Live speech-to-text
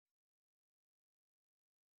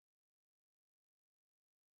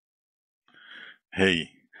Hey,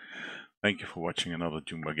 thank you for watching another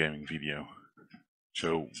Jumba Gaming video.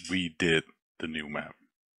 So we did the new map,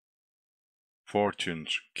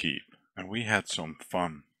 Fortune's Keep, and we had some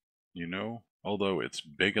fun. You know, although it's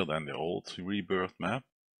bigger than the old Rebirth map,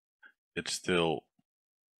 it's still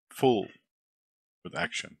full with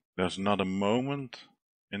action. There's not a moment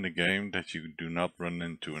in the game that you do not run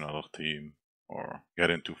into another team or get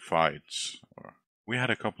into fights. We had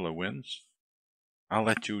a couple of wins. I'll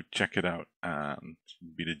let you check it out and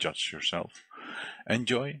be the judge yourself.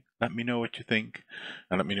 Enjoy, let me know what you think,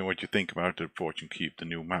 and let me know what you think about the Fortune Keep, the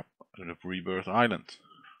new map of Rebirth Island.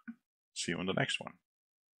 See you on the next one.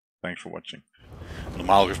 Thanks for watching.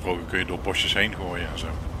 Normaal gesproken kun je door bosjes heen gooien en zo.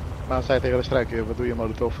 Maar zei tegen de strijker, wat doe je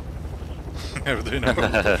molotov? Ja, wat doe je nou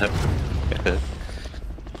molotov?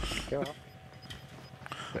 Ja.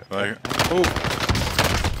 Oh!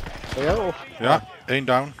 Ben jij of? Ja, 1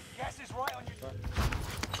 down.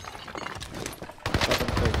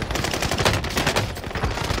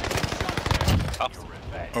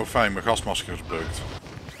 Oh fijn, mijn gasmasker is gebruikt.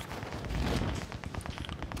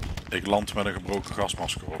 Ik land met een gebroken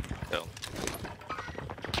gasmasker op. Ja.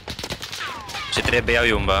 Zit er bij jou,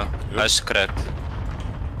 Jumba? Ja. Hij is gecrackt.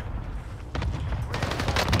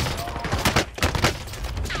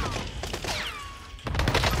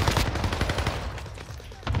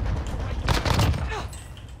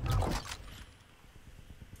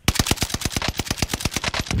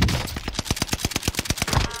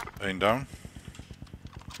 Eén down.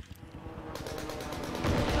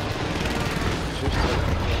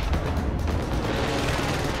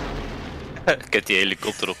 Ik heb die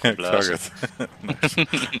helikopter opgeblazen. Ik zag het.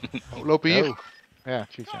 Oh, lopen hier? Oh. Ja,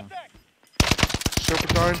 zie je.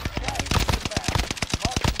 Serpentine.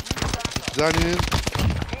 Daar nu in.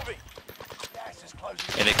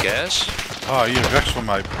 In de gas. Ah, hier rechts van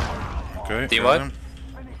mij. Oké. Team wipe.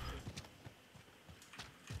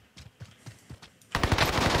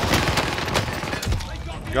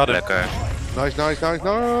 Got it. Lekker. Nice, nice, nice,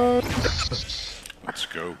 nice. Let's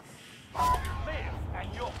go.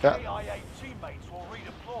 Ja.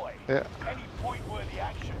 Ja.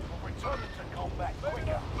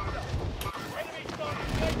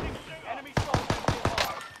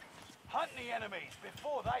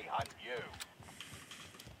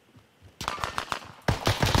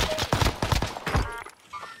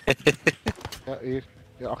 Ja, hier.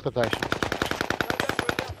 Hier achter Thijs.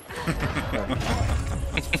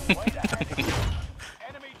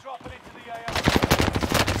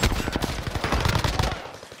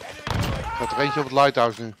 Er staat er eentje op het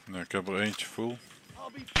lighthouse nu. Nou, ik heb er eentje full.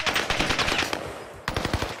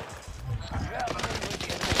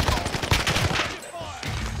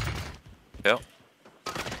 Ja.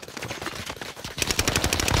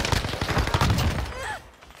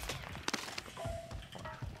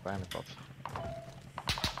 Bijna pad.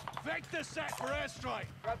 Vector set for airstrike.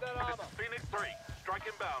 Grab that armor. Phoenix 3,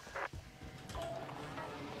 strike inbound.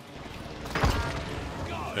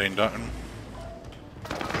 1 down.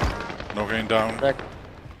 Nog 1 down. Back.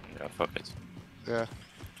 Ja, fuck it. Ja.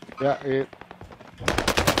 Ja, hier.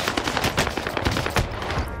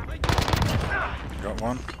 Got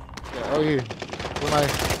one. Ja, oh hier. Voor mij.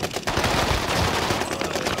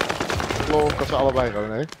 Ik geloof dat ze allebei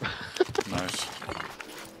gewoon, hè? Nice.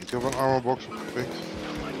 Ik heb een armorbox opgepikt.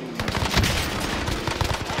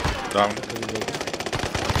 Down.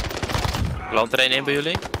 Landt er een in bij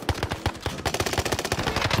jullie?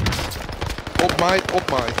 Op mij, op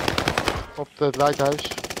mij. Op het lighthouse.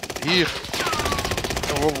 Hier.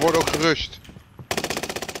 En we worden ook gerust.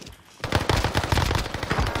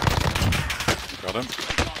 Got him.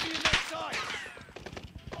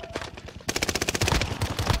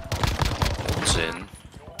 Onzin.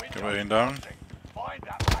 Ik heb er 1 down.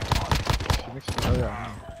 Niks te... Oh ja.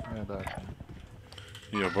 Ja, daar.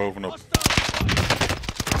 Hier bovenop.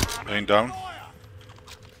 1 down.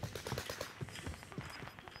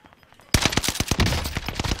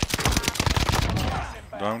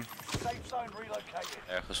 Down.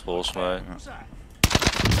 Ergens volgens mij.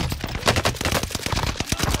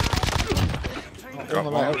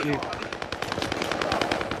 Onder mij ook hier.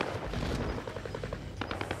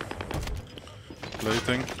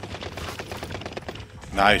 Plating.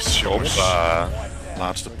 Nice shots. Hoppa.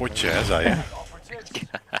 Laatste potje, hè, zei je.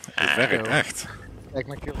 Het werkt echt. Kijk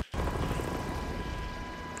naar kill.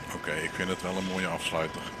 Oké, ik vind het wel een mooie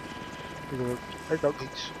afsluiter. Ik ook.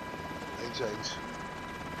 Eens. Eens.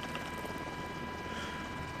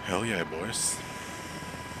 Hell yeah, boys.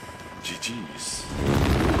 GG's.